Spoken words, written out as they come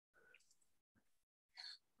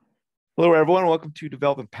Hello, everyone. Welcome to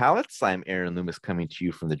Developing Palates. I'm Aaron Loomis coming to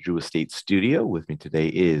you from the Drew Estate Studio. With me today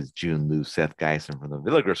is Jiunn, Lou, Seth Geisen from the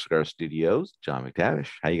Villager Cigar Studios. John McTavish.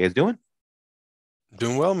 How you guys doing?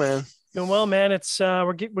 Doing well, man. Doing well, man. It's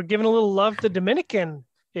we're giving a little love to Dominican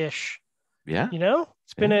ish. Yeah,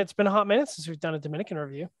 It's been a hot minute since we've done a Dominican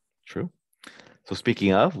review. True. So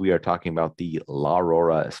speaking of, we are talking about the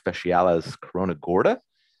Aurora Especiales Corona Gorda.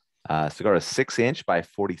 Cigar is 6-inch by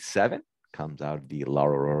 47. Comes out of the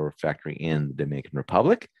Aurora factory in the Dominican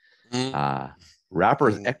Republic. Wrapper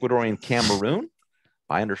is Ecuadorian Cameroon.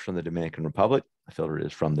 Binders from the Dominican Republic. The filter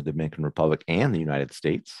is from the Dominican Republic and the United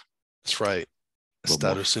States. That's right.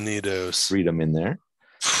 Estados Unidos. Freedom in there.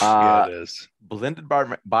 Yeah, it is. Blended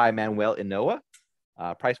by Manuel Inoa.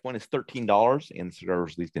 Price point is $13, and the cigar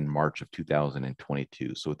was released in March of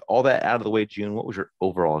 2022. So with all that out of the way, June, what was your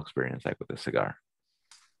overall experience like with this cigar?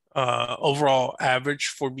 Overall average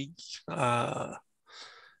for me. I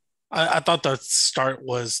thought the start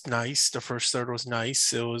was nice. The first third was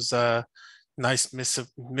nice. It was a nice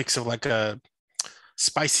mix of like a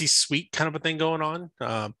spicy sweet kind of a thing going on.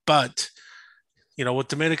 But with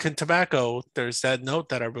Dominican tobacco, there's that note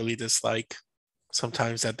that I really dislike.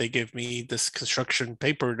 Sometimes that they give me this construction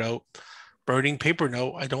paper note, burning paper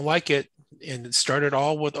note. I don't like it. And it started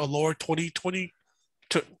all with Allure 2020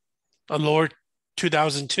 to Allure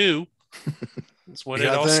 2002. That's when it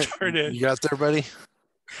all started. You got there, buddy?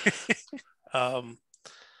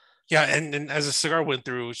 Yeah, and as the cigar went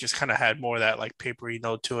through, it just kind of had more of that like papery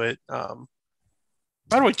note to it. By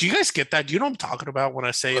the way, do you guys get that? Do you know what I'm talking about when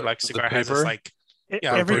I say like cigar has this like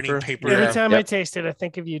burning paper? Every time I taste it, I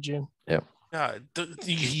think of you, June. Yep. Yeah,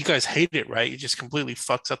 you guys hate it, right? It just completely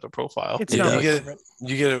fucks up the profile. It's you not get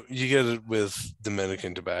it with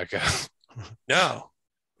Dominican tobacco. No,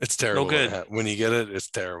 it's terrible. No good. When you get it, it's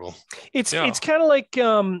terrible. It's kind of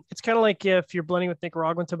like if you're blending with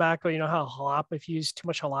Nicaraguan tobacco, you know how jalapa, if you use too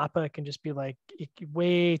much jalapa, it can just be like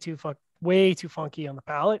way too funky on the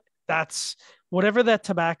palate. That's whatever that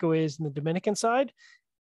tobacco is in the Dominican side.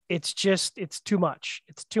 It's too much.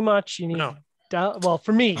 It's too much. You need well,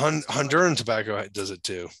 for me, Honduran tobacco does it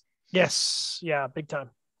too. Yes, yeah, big time.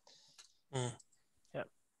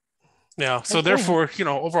 Yeah. So therefore,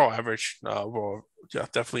 overall average.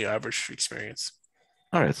 Definitely average experience.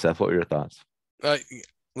 All right, Seth, what were your thoughts?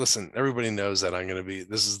 Listen, everybody knows that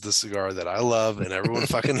this is the cigar that I love and everyone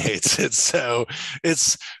fucking hates it. So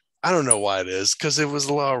I don't know why it is, because it was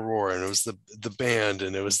La Aurora and it was the band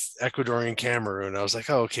and it was Ecuadorian Cameroon. I was like,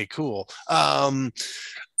 oh, okay, cool.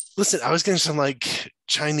 Listen, I was getting some like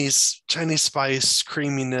Chinese spice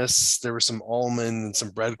creaminess. There was some almond and some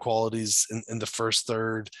bread qualities in the first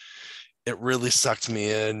third. It really sucked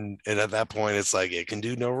me in. And at that point, it's like, it can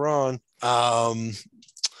do no wrong. It's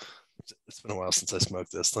been a while since I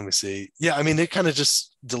smoked this. Let me see. Yeah, I mean, it kind of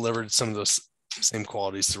just delivered some of those same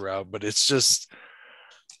qualities throughout, but it's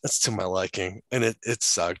to my liking. And it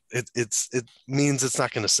sucked. It means it's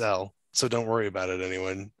not going to sell. So don't worry about it,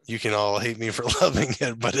 anyone. You can all hate me for loving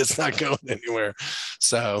it, but it's not going anywhere.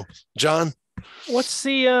 So, John, what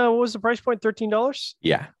was the price point? $13?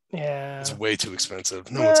 Yeah. It's way too expensive.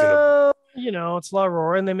 It's La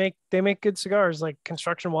Aurora, and they make good cigars, like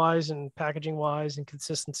construction wise and packaging wise and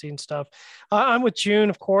consistency and stuff. I'm with June,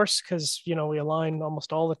 of course, because we align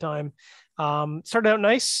almost all the time. Started out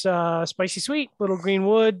nice, spicy sweet, little green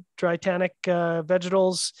wood, dry tannic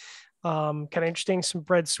vegetals. Kind of interesting, some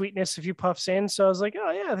bread sweetness, a few puffs in. So I was like, oh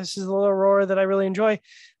yeah, this is a little Aurora that I really enjoy.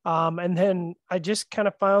 And then I just kind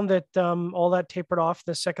of found that all that tapered off in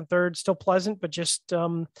the second third, still pleasant, but just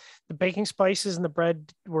the baking spices and the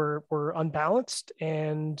bread were unbalanced.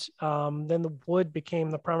 And then the wood became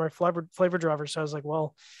the primary flavor driver. So I was like,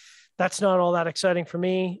 well, that's not all that exciting for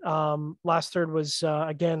me. Last third was,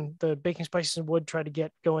 again, the baking spices and wood tried to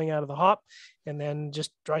get going out of the hop, and then just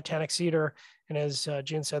dry tannic cedar. And as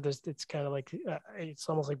June said, it's kind of like, it's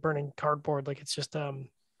almost like burning cardboard. Like it's just,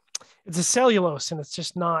 it's a cellulose, and it's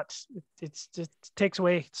just not, it takes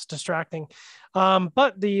away, it's distracting.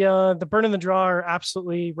 But the burn and the draw are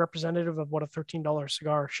absolutely representative of what a $13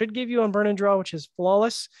 cigar should give you on burn and draw, which is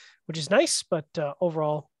flawless, which is nice, but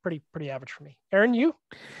overall pretty average for me. Aaron, you?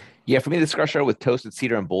 Yeah, for me, the cigar started with toasted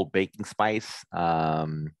cedar and bold baking spice.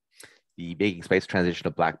 The baking spice transitioned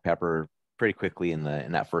to black pepper pretty quickly in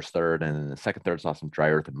that first third, and then the second third saw some dry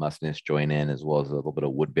earth and mustiness join in, as well as a little bit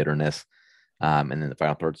of wood bitterness. And then the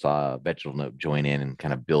final third saw a vegetable note join in and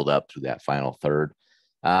kind of build up through that final third.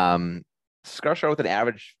 Cigar started with an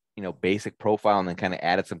average, basic profile, and then kind of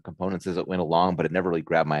added some components as it went along, but it never really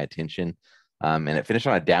grabbed my attention. And it finished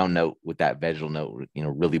on a down note with that vegetable note,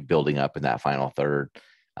 really building up in that final third.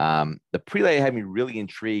 The prelay had me really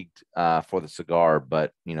intrigued for the cigar,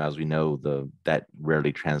 but as we know, that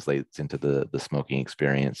rarely translates into the smoking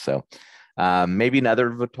experience. So maybe another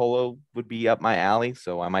Vitolo would be up my alley,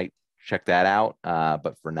 so I might check that out.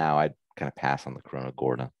 But for now, I'd kind of pass on the Corona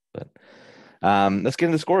Gorda. But let's get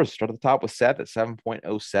into the scores. Start at the top with Seth at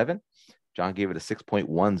 7.07. John gave it a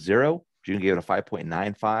 6.10. Jiunn gave it a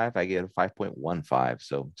 5.95. I gave it a 5.15.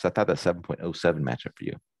 So I thought that 7.07 matchup for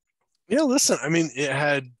you. Yeah, listen, I mean,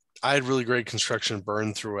 I had really great construction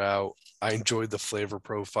burn throughout. I enjoyed the flavor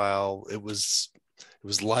profile. It was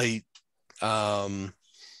light,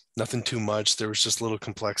 nothing too much. There was just little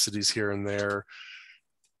complexities here and there.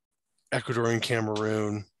 Ecuadorian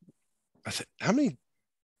Cameroon. How many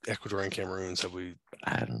Ecuadorian Cameroons have we?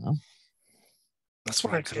 I don't know. That's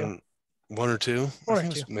why I couldn't. One or two.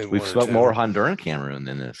 We've smoked more Honduran Cameroon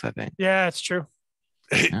than this, I think. Yeah, it's true.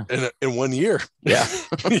 Yeah. In 1 year. Yeah.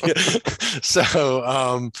 Yeah.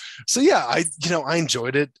 So yeah, I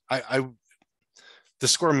enjoyed it. The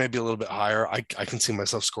score may be a little bit higher. I can see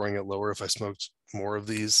myself scoring it lower if I smoked more of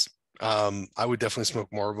these. I would definitely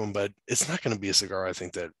smoke more of them, but it's not going to be a cigar, I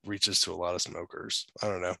think, that reaches to a lot of smokers. I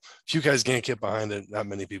don't know. If you guys can't get behind it, not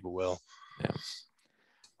many people will. Yeah.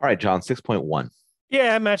 All right, John, 6.1.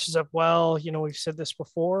 Yeah, it matches up well. We've said this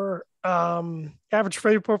before. Average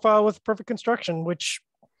flavor profile with perfect construction, which,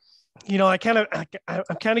 I'm kind of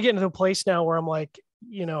getting to a place now where I'm like,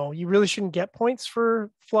 you really shouldn't get points for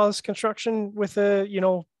flawless construction with a,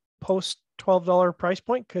 post $12 price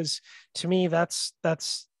point. Cause to me, that's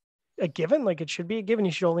a given. Like it should be a given.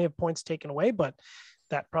 You should only have points taken away, but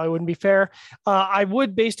that probably wouldn't be fair. I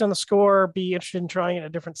would, based on the score, be interested in trying it a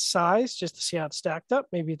different size just to see how it's stacked up.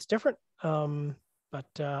 Maybe it's different. But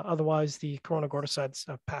otherwise, the Corona Gorda side's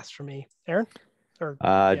a pass for me. Aaron?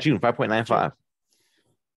 Jiunn, 5.95.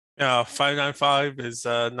 5.95 is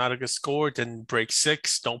not a good score. Didn't break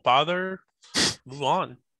 6. Don't bother. Move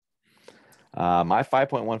on. My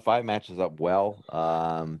 5.15 matches up well.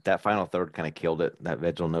 That final third kind of killed it. That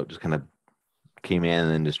vegetal note just kind of came in and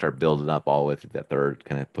then just started building up all the way through that third,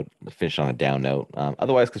 kind of put the finish on a down note.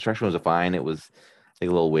 Otherwise, construction was fine. It was a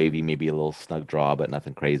little wavy, maybe a little snug draw, but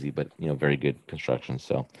nothing crazy, but very good construction.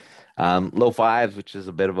 So low fives, which is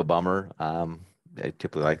a bit of a bummer. I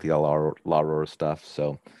typically like the La Aurora stuff.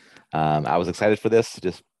 So I was excited for this,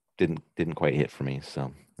 just didn't quite hit for me.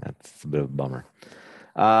 So that's a bit of a bummer.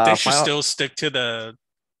 They should still stick to the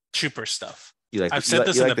cheaper stuff. I've said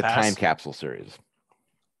this in the past. Time capsule series.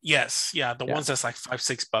 Yes, yeah, the ones that's like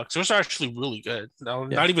 $5-6. Those are actually really good. No,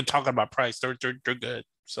 not even talking about price. They're good.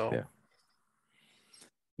 So yeah.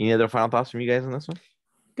 Any other final thoughts from you guys on this one?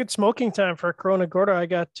 Good smoking time for Corona Gorda. I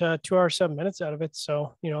got 2 hours, 7 minutes out of it.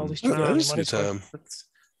 So, at least that is good time.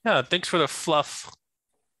 Yeah, thanks for the fluff.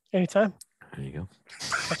 Anytime. There you go.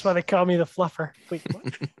 That's why they call me the fluffer. Wait,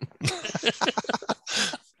 what?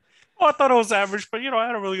 Well, I thought it was average, but I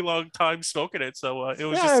had a really long time smoking it, so it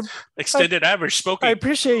was just extended average smoking. I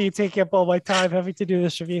appreciate you taking up all my time having to do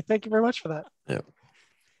this review. Thank you very much for that. Yeah.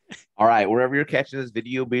 All right, wherever you're catching this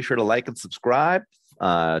video, be sure to like and subscribe.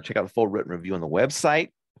 Check out the full written review on the website.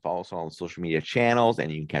 Follow us on social media channels,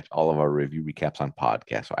 and you can catch all of our review recaps on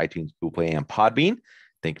podcasts, so iTunes, Google Play, and Podbean.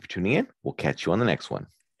 Thank you for tuning in. We'll catch you on the next one.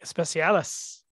 Especiales.